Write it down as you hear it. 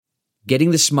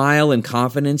Getting the smile and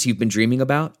confidence you've been dreaming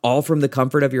about, all from the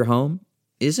comfort of your home,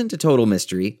 isn't a total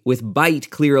mystery with Byte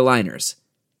clear aligners.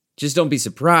 Just don't be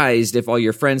surprised if all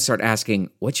your friends start asking,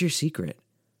 "What's your secret?"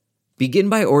 Begin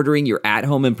by ordering your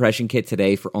at-home impression kit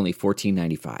today for only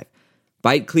 $14.95.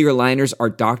 Byte clear aligners are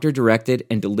doctor-directed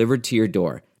and delivered to your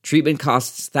door. Treatment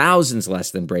costs thousands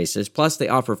less than braces, plus they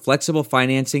offer flexible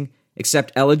financing,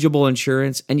 accept eligible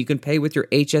insurance, and you can pay with your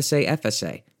HSA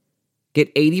FSA. Get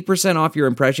 80% off your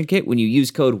impression kit when you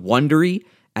use code WONDERY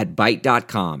at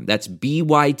Byte.com. That's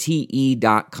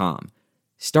BYTE.com.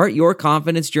 Start your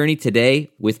confidence journey today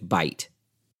with Byte.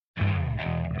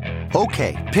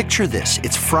 Okay, picture this.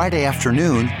 It's Friday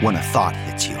afternoon when a thought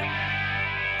hits you.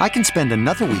 I can spend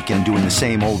another weekend doing the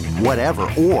same old whatever,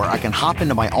 or I can hop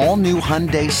into my all-new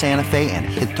Hyundai Santa Fe and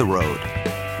hit the road.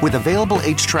 With available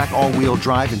H-Track all-wheel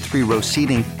drive and 3-row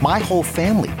seating, my whole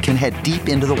family can head deep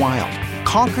into the wild.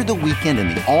 Conquer the weekend in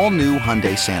the all-new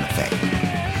Hyundai Santa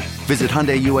Fe. Visit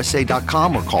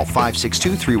HyundaiUSA.com or call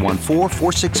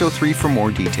 562-314-4603 for more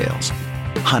details.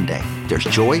 Hyundai, there's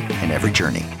joy in every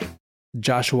journey.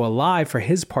 Joshua Lai, for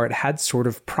his part, had sort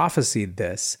of prophesied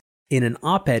this. In an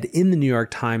op-ed in the New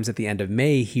York Times at the end of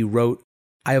May, he wrote,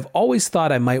 "I have always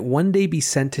thought I might one day be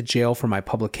sent to jail for my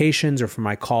publications or for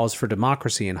my calls for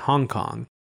democracy in Hong Kong.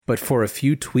 But for a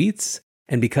few tweets,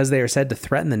 and because they are said to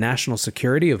threaten the national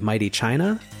security of mighty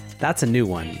China, that's a new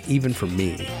one, even for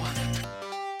me."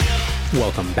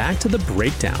 Welcome back to The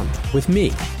Breakdown with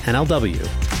me, NLW.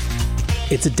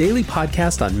 It's a daily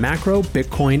podcast on macro,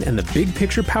 Bitcoin, and the big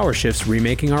picture power shifts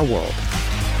remaking our world.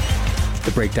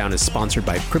 The Breakdown is sponsored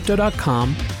by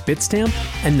Crypto.com, Bitstamp,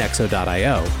 and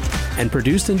Nexo.io, and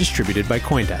produced and distributed by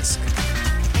Coindesk.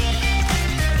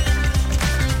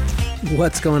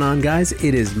 What's going on, guys?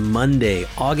 It is Monday,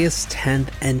 August 10th,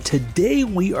 and today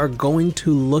we are going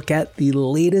to look at the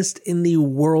latest in the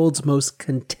world's most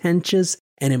contentious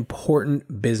and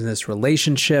important business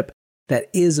relationship. That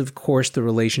is, of course, the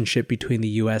relationship between the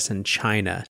US and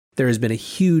China. There has been a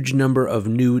huge number of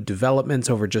new developments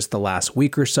over just the last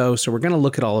week or so we're going to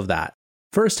look at all of that.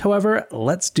 First, however,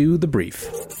 let's do the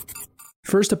brief.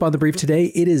 First up on the brief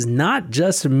today, it is not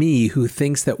just me who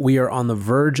thinks that we are on the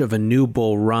verge of a new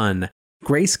bull run.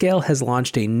 Grayscale has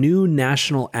launched a new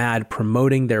national ad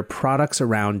promoting their products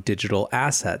around digital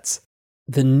assets.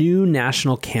 The new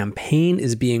national campaign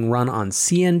is being run on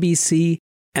CNBC,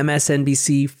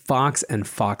 MSNBC, Fox, and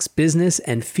Fox Business,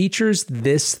 and features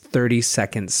this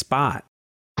 30-second spot.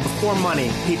 Before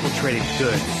money, people traded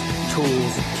goods,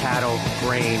 tools, cattle,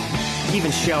 grain,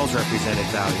 even shells represented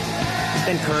value.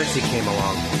 Then currency came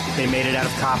along. They made it out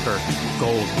of copper,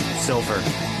 gold, silver,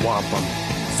 wampum.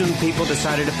 Soon people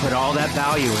decided to put all that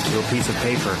value into a piece of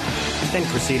paper, then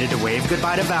proceeded to wave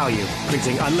goodbye to value,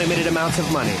 printing unlimited amounts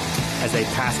of money as they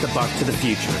passed the buck to the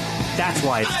future. That's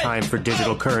why it's time for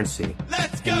digital currency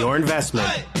and your investment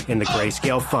in the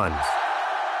Grayscale funds.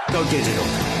 Go digital.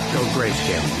 Go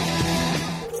Grayscale.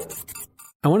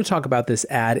 I want to talk about this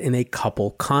ad in a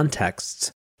couple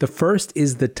contexts. The first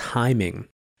is the timing.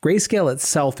 Grayscale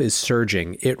itself is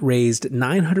surging. It raised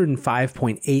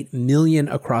 $905.8 million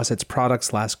across its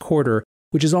products last quarter,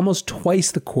 which is almost twice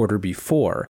the quarter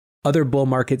before. Other bull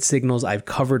market signals I've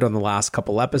covered on the last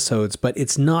couple episodes, but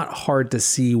it's not hard to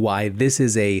see why this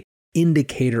is a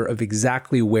indicator of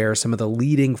exactly where some of the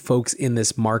leading folks in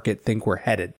this market think we're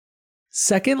headed.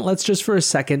 Second, let's just for a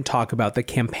second talk about the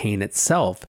campaign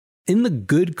itself. In the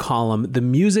good column, the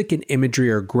music and imagery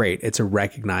are great. It's a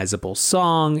recognizable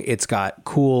song. It's got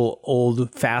cool,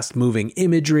 old, fast-moving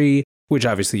imagery, which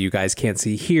obviously you guys can't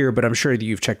see here, but I'm sure that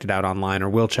you've checked it out online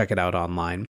or will check it out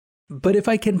online. But if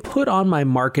I can put on my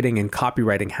marketing and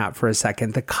copywriting hat for a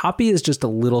second, the copy is just a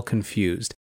little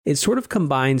confused. It sort of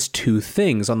combines two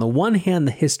things. On the one hand,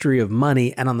 the history of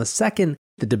money, and on the second,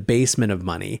 the debasement of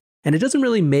money. And it doesn't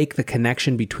really make the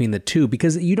connection between the two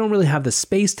because you don't really have the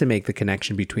space to make the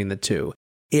connection between the two.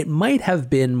 It might have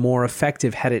been more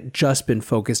effective had it just been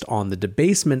focused on the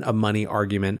debasement of money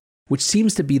argument, which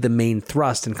seems to be the main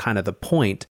thrust and kind of the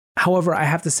point. However, I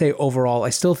have to say overall,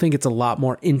 I still think it's a lot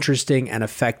more interesting and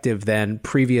effective than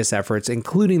previous efforts,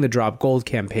 including the Drop Gold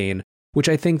campaign, which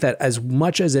I think that as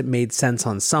much as it made sense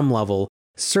on some level,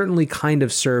 certainly kind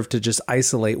of served to just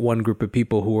isolate one group of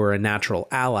people who were a natural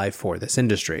ally for this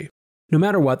industry. No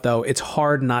matter what, though, it's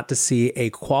hard not to see a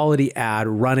quality ad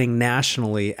running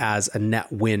nationally as a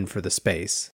net win for the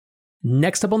space.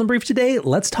 Next up on the brief today,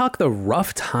 let's talk the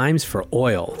rough times for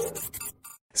oil.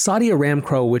 Saudi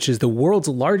Aramco, which is the world's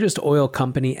largest oil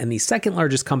company and the second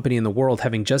largest company in the world,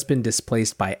 having just been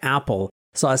displaced by Apple,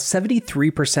 saw a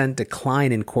 73%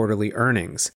 decline in quarterly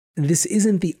earnings. This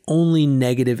isn't the only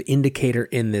negative indicator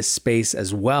in this space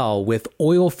as well, with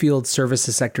oil field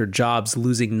services sector jobs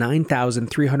losing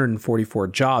 9,344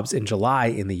 jobs in July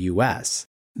in the US.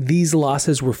 These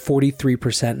losses were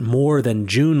 43% more than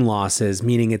June losses,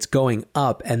 meaning it's going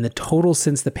up, and the total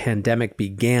since the pandemic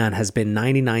began has been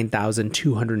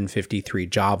 99,253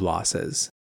 job losses.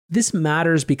 This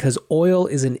matters because oil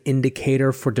is an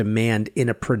indicator for demand in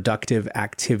a productive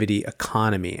activity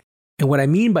economy. And what I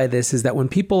mean by this is that when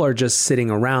people are just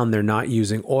sitting around, they're not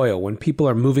using oil. When people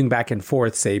are moving back and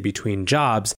forth, say, between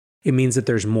jobs, it means that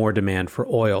there's more demand for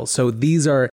oil. So these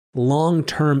are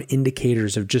long-term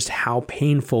indicators of just how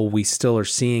painful we still are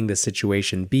seeing the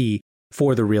situation be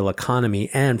for the real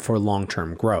economy and for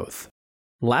long-term growth.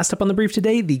 Last up on the brief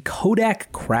today, the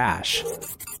Kodak crash.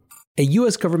 A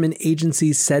U.S. government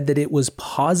agency said that it was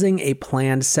pausing a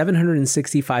planned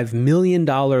 $765 million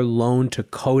loan to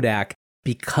Kodak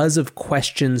because of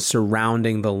questions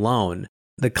surrounding the loan.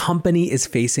 The company is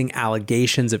facing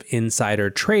allegations of insider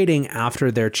trading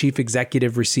after their chief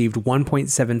executive received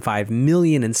 $1.75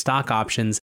 million in stock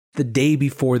options the day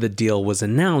before the deal was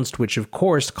announced, which of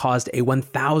course caused a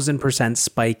 1,000%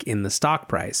 spike in the stock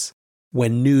price.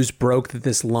 When news broke that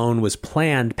this loan was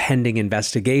planned pending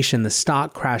investigation, the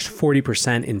stock crashed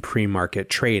 40% in pre-market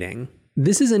trading.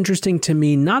 This is interesting to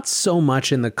me, not so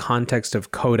much in the context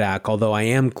of Kodak, although I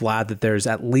am glad that there's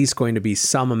at least going to be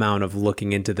some amount of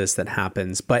looking into this that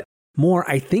happens, but more,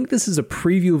 I think this is a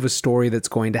preview of a story that's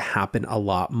going to happen a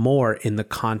lot more in the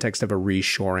context of a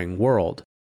reshoring world.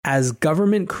 As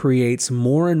government creates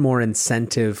more and more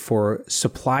incentive for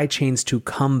supply chains to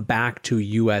come back to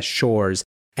US shores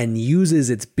and uses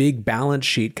its big balance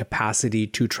sheet capacity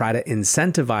to try to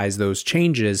incentivize those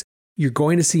changes, you're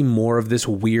going to see more of this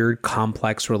weird,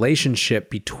 complex relationship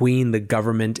between the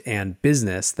government and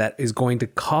business that is going to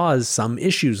cause some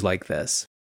issues like this.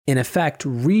 In effect,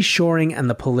 reshoring and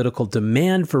the political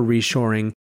demand for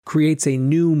reshoring creates a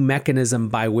new mechanism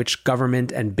by which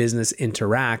government and business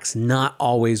interacts, not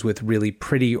always with really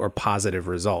pretty or positive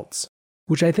results.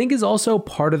 Which I think is also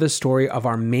part of the story of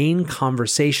our main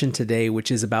conversation today,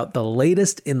 which is about the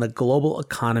latest in the global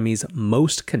economy's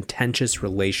most contentious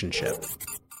relationship.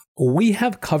 We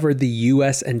have covered the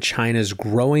US and China's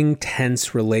growing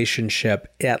tense relationship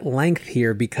at length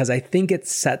here because I think it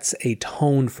sets a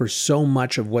tone for so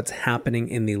much of what's happening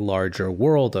in the larger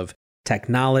world of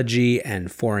technology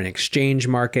and foreign exchange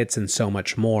markets and so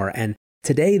much more. And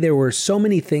today there were so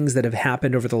many things that have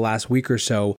happened over the last week or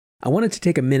so. I wanted to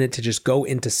take a minute to just go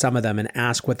into some of them and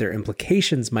ask what their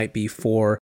implications might be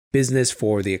for business,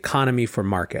 for the economy, for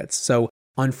markets. So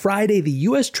on Friday, the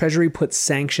US Treasury put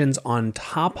sanctions on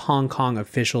top Hong Kong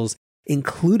officials,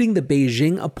 including the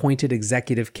Beijing-appointed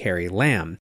executive Carrie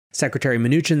Lam. Secretary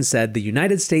Mnuchin said the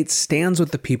United States stands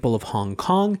with the people of Hong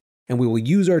Kong, and we will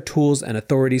use our tools and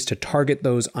authorities to target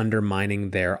those undermining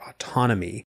their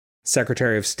autonomy.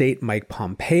 Secretary of State Mike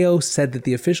Pompeo said that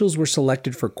the officials were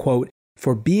selected for, quote,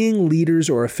 for being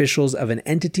leaders or officials of an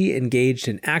entity engaged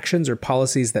in actions or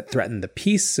policies that threaten the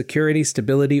peace, security,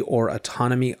 stability, or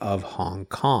autonomy of Hong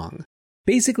Kong.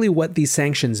 Basically, what these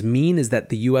sanctions mean is that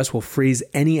the US will freeze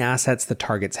any assets the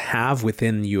targets have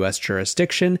within US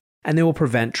jurisdiction, and they will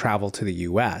prevent travel to the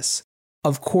US.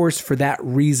 Of course, for that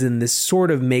reason, this sort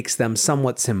of makes them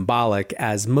somewhat symbolic,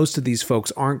 as most of these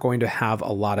folks aren't going to have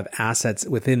a lot of assets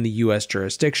within the US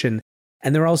jurisdiction,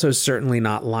 and they're also certainly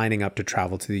not lining up to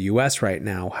travel to the US right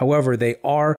now. However, they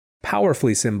are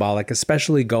powerfully symbolic,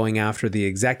 especially going after the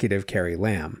executive Carrie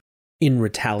Lam. In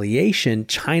retaliation,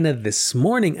 China this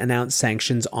morning announced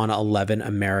sanctions on 11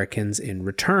 Americans in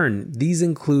return. These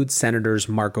include Senators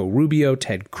Marco Rubio,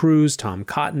 Ted Cruz, Tom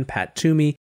Cotton, Pat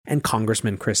Toomey, and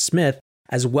Congressman Chris Smith,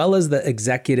 as well as the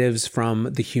executives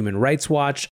from the Human Rights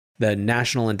Watch, the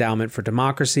National Endowment for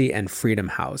Democracy, and Freedom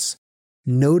House.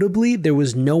 Notably, there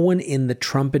was no one in the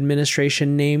Trump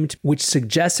administration named, which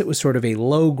suggests it was sort of a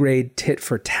low-grade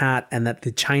tit-for-tat and that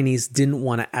the Chinese didn't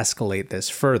want to escalate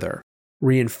this further.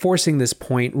 Reinforcing this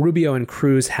point, Rubio and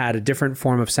Cruz had a different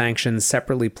form of sanctions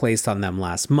separately placed on them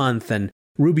last month, and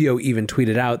Rubio even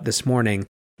tweeted out this morning,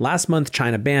 "Last month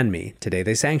China banned me, today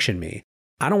they sanctioned me.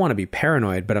 I don't want to be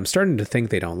paranoid, but I'm starting to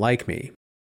think they don't like me."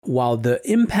 While the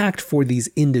impact for these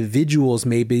individuals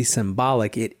may be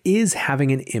symbolic, it is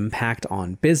having an impact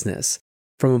on business.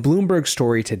 From a Bloomberg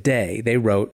story today, they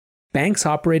wrote, banks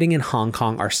operating in Hong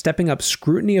Kong are stepping up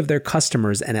scrutiny of their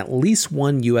customers, and at least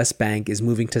one U.S. bank is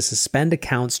moving to suspend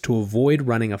accounts to avoid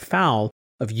running afoul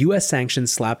of U.S.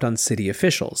 sanctions slapped on city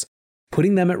officials,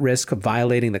 putting them at risk of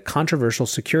violating the controversial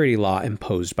security law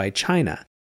imposed by China.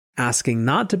 Asking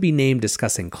not to be named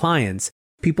discussing clients,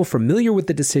 People familiar with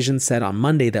the decision said on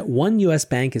Monday that one U.S.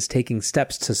 bank is taking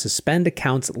steps to suspend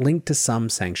accounts linked to some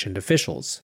sanctioned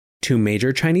officials. Two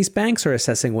major Chinese banks are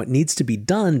assessing what needs to be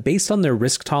done based on their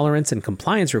risk tolerance and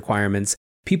compliance requirements,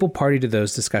 people party to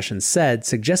those discussions said,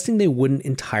 suggesting they wouldn't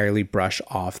entirely brush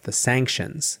off the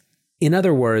sanctions. In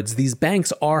other words, these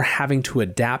banks are having to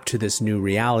adapt to this new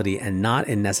reality and not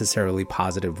in necessarily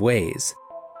positive ways.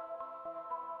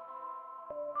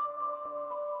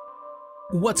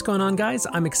 What's going on, guys?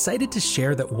 I'm excited to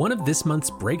share that one of this month's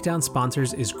breakdown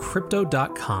sponsors is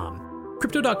Crypto.com.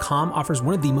 Crypto.com offers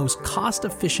one of the most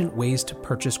cost-efficient ways to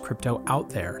purchase crypto out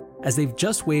there, as they've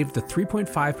just waived the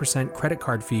 3.5% credit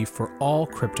card fee for all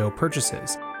crypto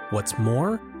purchases. What's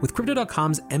more, with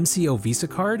Crypto.com's MCO Visa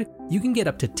card, you can get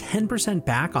up to 10%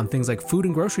 back on things like food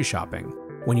and grocery shopping.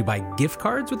 When you buy gift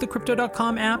cards with the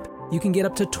Crypto.com app, you can get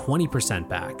up to 20%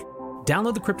 back.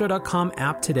 Download the Crypto.com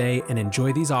app today and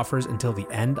enjoy these offers until the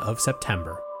end of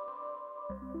September.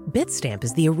 Bitstamp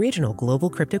is the original global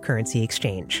cryptocurrency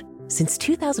exchange. Since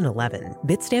 2011,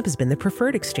 Bitstamp has been the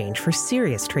preferred exchange for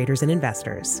serious traders and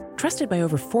investors, trusted by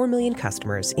over 4 million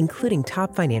customers, including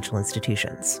top financial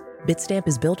institutions. Bitstamp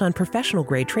is built on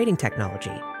professional-grade trading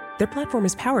technology. Their platform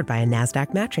is powered by a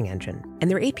NASDAQ matching engine, and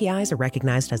their APIs are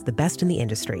recognized as the best in the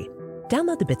industry.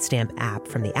 Download the Bitstamp app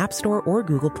from the App Store or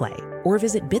Google Play, or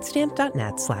visit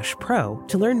bitstamp.net/pro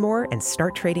to learn more and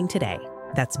start trading today.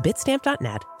 That's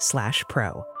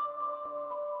bitstamp.net/pro.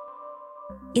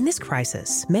 In this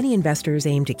crisis, many investors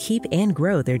aim to keep and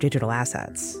grow their digital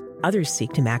assets. Others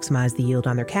seek to maximize the yield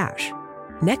on their cash.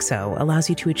 Nexo allows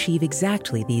you to achieve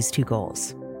exactly these two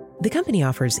goals. The company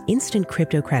offers instant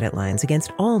crypto credit lines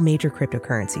against all major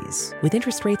cryptocurrencies, with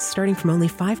interest rates starting from only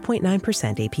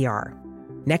 5.9% APR.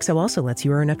 Nexo also lets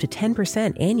you earn up to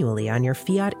 10% annually on your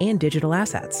fiat and digital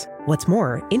assets. What's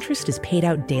more, interest is paid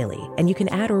out daily, and you can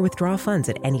add or withdraw funds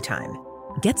at any time.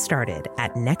 Get started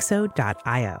at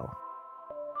nexo.io.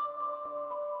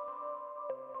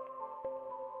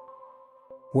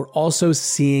 We're also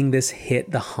seeing this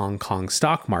hit the Hong Kong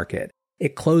stock market.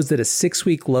 It closed at a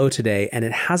 6-week low today, and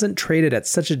it hasn't traded at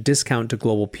such a discount to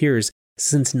global peers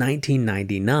since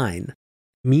 1999.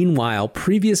 Meanwhile,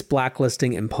 previous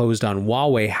blacklisting imposed on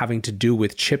Huawei having to do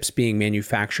with chips being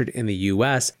manufactured in the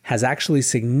US has actually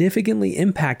significantly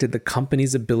impacted the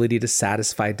company's ability to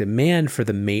satisfy demand for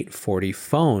the Mate 40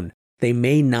 phone. They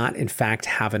may not, in fact,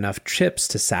 have enough chips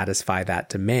to satisfy that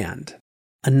demand.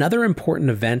 Another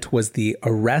important event was the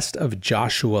arrest of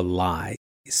Joshua Lai.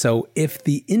 So if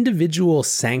the individual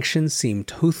sanctions seem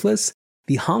toothless,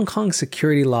 the Hong Kong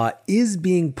security law is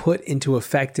being put into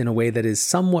effect in a way that is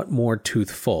somewhat more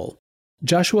toothful.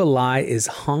 Joshua Lai is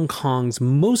Hong Kong's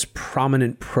most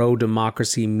prominent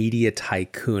pro-democracy media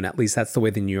tycoon, at least that's the way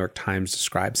the New York Times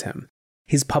describes him.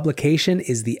 His publication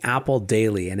is the Apple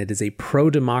Daily, and it is a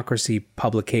pro-democracy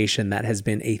publication that has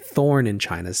been a thorn in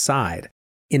China's side.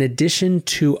 In addition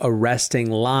to arresting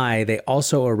Lai, they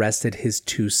also arrested his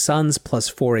 2 sons plus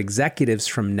 4 executives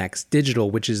from Next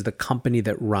Digital, which is the company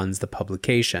that runs the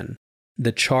publication.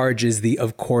 The charge is the,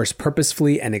 of course,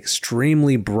 purposefully and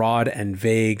extremely broad and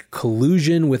vague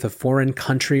collusion with a foreign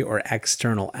country or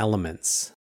external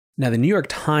elements. Now, the New York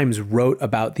Times wrote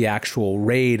about the actual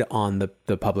raid on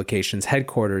the publication's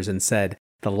headquarters and said,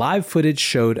 "The live footage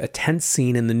showed a tense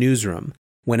scene in the newsroom.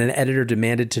 When an editor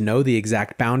demanded to know the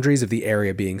exact boundaries of the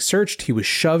area being searched, he was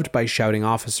shoved by shouting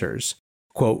officers.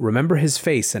 Quote, 'Remember his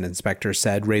face,' an inspector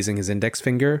said, raising his index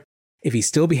finger. 'If he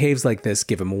still behaves like this,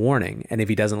 give him a warning. And if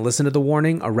he doesn't listen to the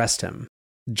warning, arrest him.'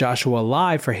 Joshua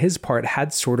Lai, for his part,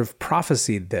 had sort of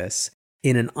prophesied this.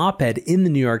 In an op-ed in the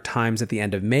New York Times at the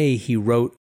end of May, he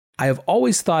wrote, 'I have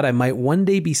always thought I might one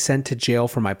day be sent to jail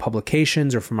for my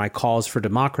publications or for my calls for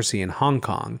democracy in Hong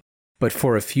Kong. But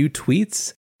for a few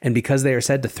tweets? And because they are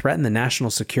said to threaten the national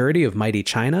security of mighty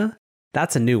China?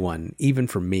 That's a new one, even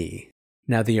for me.'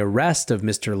 Now, the arrest of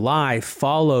Mr. Lai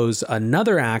follows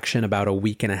another action about a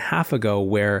week and a half ago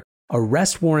where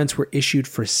arrest warrants were issued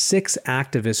for 6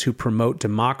 activists who promote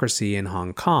democracy in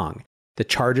Hong Kong. The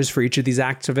charges for each of these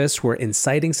activists were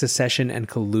inciting secession and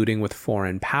colluding with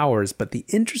foreign powers. But the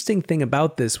interesting thing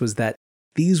about this was that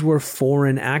these were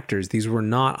foreign actors. These were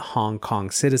not Hong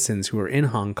Kong citizens who were in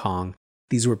Hong Kong.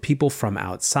 These were people from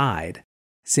outside.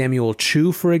 Samuel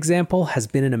Chu, for example, has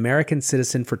been an American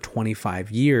citizen for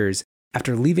 25 years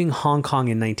after leaving Hong Kong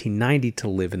in 1990 to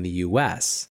live in the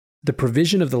US. The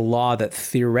provision of the law that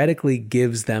theoretically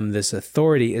gives them this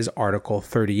authority is Article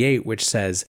 38, which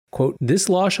says, quote, "This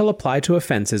law shall apply to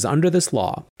offenses under this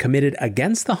law committed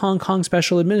against the Hong Kong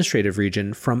Special Administrative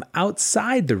Region from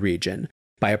outside the region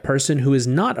by a person who is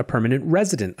not a permanent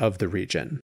resident of the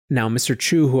region." Now, Mr.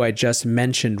 Chu, who I just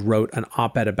mentioned, wrote an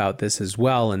op-ed about this as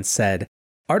well and said,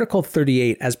 Article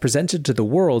 38, as presented to the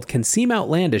world, can seem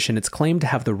outlandish in its claim to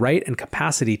have the right and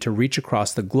capacity to reach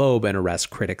across the globe and arrest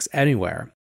critics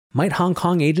anywhere. Might Hong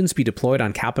Kong agents be deployed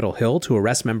on Capitol Hill to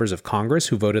arrest members of Congress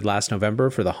who voted last November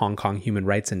for the Hong Kong Human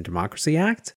Rights and Democracy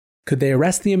Act? Could they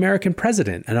arrest the American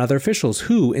president and other officials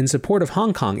who, in support of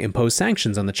Hong Kong, impose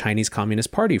sanctions on the Chinese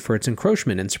Communist Party for its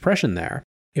encroachment and suppression there?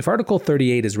 If Article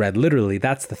 38 is read literally,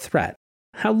 that's the threat.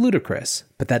 How ludicrous.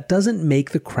 But that doesn't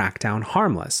make the crackdown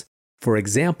harmless. For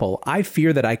example, I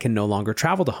fear that I can no longer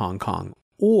travel to Hong Kong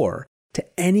or to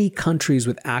any countries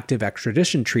with active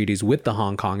extradition treaties with the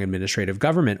Hong Kong administrative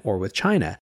government or with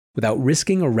China without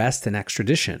risking arrest and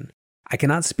extradition. I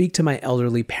cannot speak to my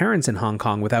elderly parents in Hong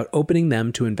Kong without opening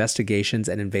them to investigations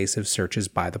and invasive searches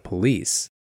by the police.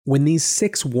 When these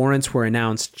 6 warrants were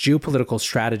announced, geopolitical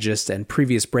strategist and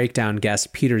previous breakdown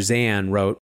guest Peter Zan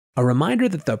wrote, "A reminder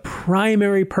that the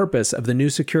primary purpose of the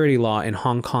new security law in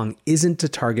Hong Kong isn't to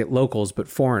target locals but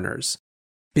foreigners.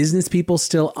 Business people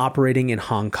still operating in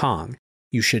Hong Kong.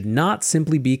 You should not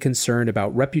simply be concerned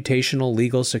about reputational,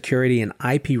 legal, security, and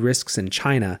IP risks in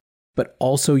China, but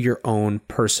also your own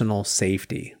personal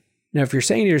safety." Now, if you're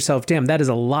saying to yourself, damn, that is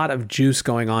a lot of juice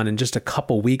going on in just a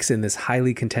couple weeks in this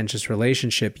highly contentious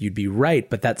relationship, you'd be right,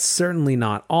 but that's certainly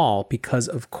not all, because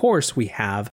of course we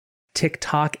have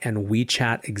TikTok and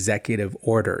WeChat executive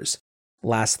orders.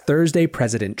 Last Thursday,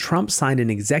 President Trump signed an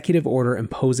executive order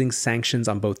imposing sanctions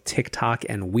on both TikTok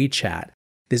and WeChat.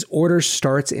 This order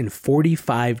starts in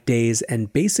 45 days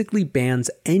and basically bans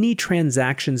any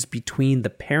transactions between the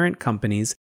parent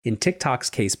companies, in TikTok's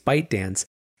case ByteDance,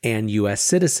 and US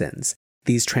citizens.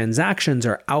 These transactions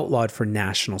are outlawed for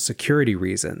national security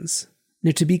reasons.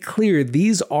 Now, to be clear,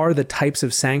 these are the types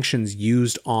of sanctions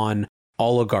used on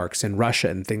oligarchs in Russia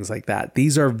and things like that.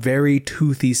 These are very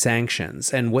toothy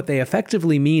sanctions, and what they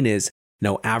effectively mean is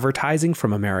no advertising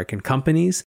from American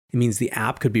companies. It means the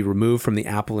app could be removed from the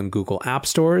Apple and Google app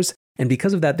stores, and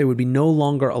because of that, they would be no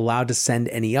longer allowed to send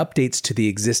any updates to the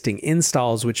existing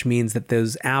installs, which means that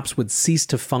those apps would cease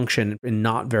to function in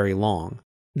not very long.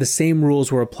 The same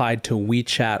rules were applied to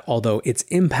WeChat, although its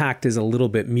impact is a little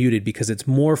bit muted because it's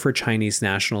more for Chinese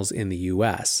nationals in the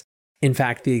US. In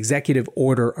fact, the executive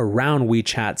order around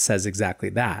WeChat says exactly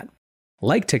that.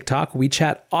 Like TikTok,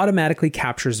 WeChat automatically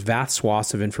captures vast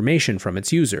swaths of information from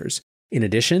its users. In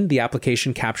addition, the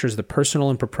application captures the personal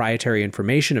and proprietary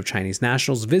information of Chinese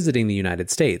nationals visiting the United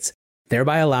States,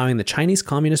 thereby allowing the Chinese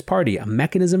Communist Party a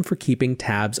mechanism for keeping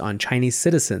tabs on Chinese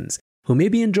citizens who may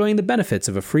be enjoying the benefits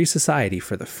of a free society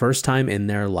for the first time in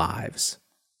their lives.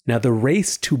 Now, the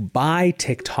race to buy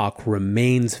TikTok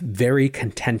remains very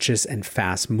contentious and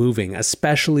fast-moving,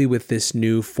 especially with this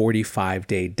new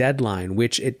 45-day deadline,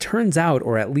 which it turns out,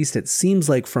 or at least it seems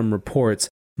like from reports,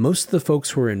 most of the folks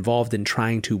who were involved in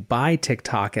trying to buy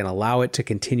TikTok and allow it to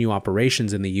continue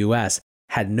operations in the US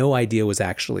had no idea was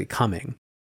actually coming.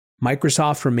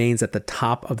 Microsoft remains at the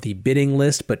top of the bidding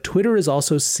list, but Twitter is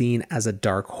also seen as a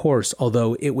dark horse,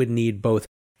 although it would need both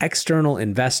external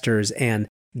investors and,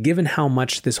 given how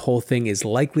much this whole thing is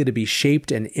likely to be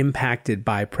shaped and impacted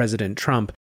by President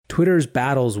Trump, Twitter's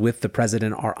battles with the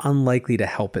president are unlikely to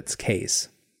help its case.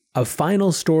 A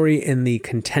final story in the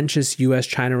contentious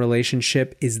US-China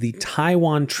relationship is the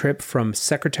Taiwan trip from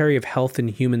Secretary of Health and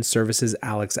Human Services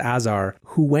Alex Azar,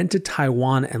 who went to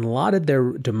Taiwan and lauded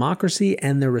their democracy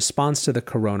and their response to the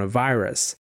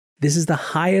coronavirus. This is the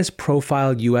highest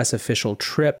profile US official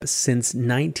trip since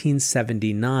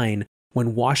 1979,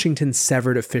 when Washington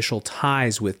severed official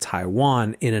ties with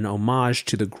Taiwan in an homage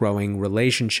to the growing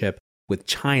relationship with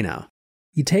China.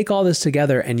 You take all this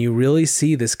together and you really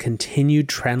see this continued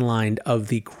trend line of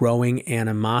the growing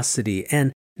animosity,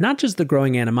 and not just the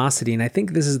growing animosity, and I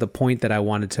think this is the point that I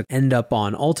wanted to end up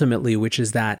on ultimately, which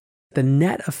is that the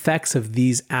net effects of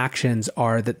these actions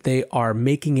are that they are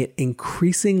making it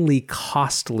increasingly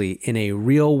costly in a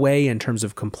real way in terms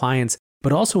of compliance,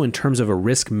 but also in terms of a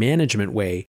risk management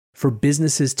way for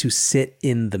businesses to sit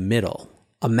in the middle.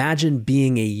 Imagine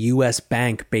being a US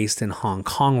bank based in Hong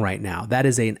Kong right now. That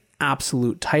is an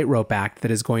absolute tightrope act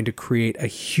that is going to create a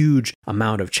huge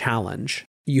amount of challenge.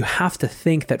 You have to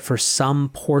think that for some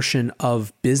portion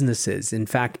of businesses, in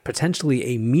fact, potentially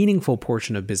a meaningful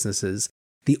portion of businesses,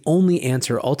 the only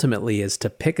answer ultimately is to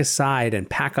pick a side and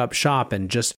pack up shop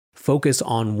and just focus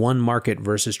on one market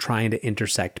versus trying to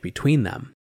intersect between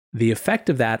them. The effect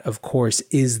of that, of course,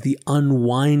 is the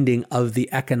unwinding of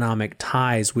the economic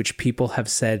ties which people have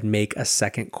said make a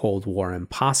second Cold War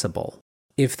impossible.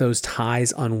 If those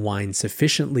ties unwind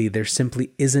sufficiently, there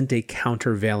simply isn't a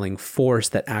countervailing force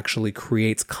that actually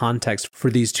creates context for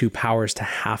these two powers to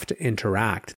have to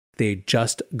interact. they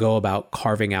just go about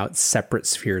carving out separate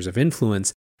spheres of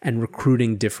influence and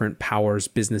recruiting different powers,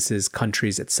 businesses,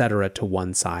 countries, etc. to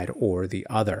one side or the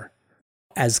other.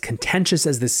 As contentious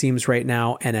as this seems right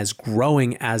now, and as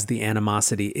growing as the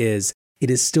animosity is, it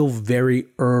is still very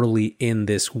early in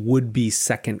this would-be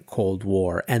second Cold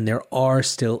War, and there are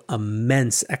still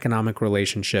immense economic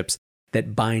relationships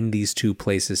that bind these two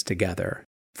places together.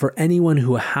 For anyone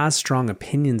who has strong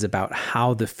opinions about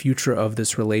how the future of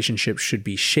this relationship should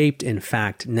be shaped, in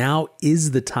fact, now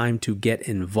is the time to get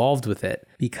involved with it,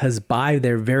 because by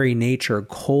their very nature,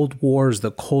 Cold Wars,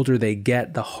 the colder they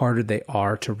get, the harder they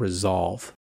are to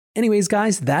resolve. Anyways,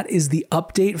 guys, that is the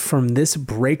update from this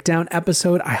breakdown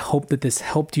episode. I hope that this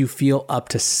helped you feel up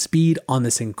to speed on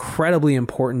this incredibly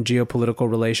important geopolitical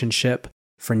relationship.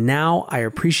 For now, I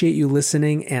appreciate you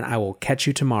listening, and I will catch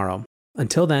you tomorrow.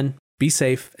 Until then, be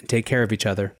safe and take care of each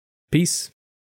other. Peace.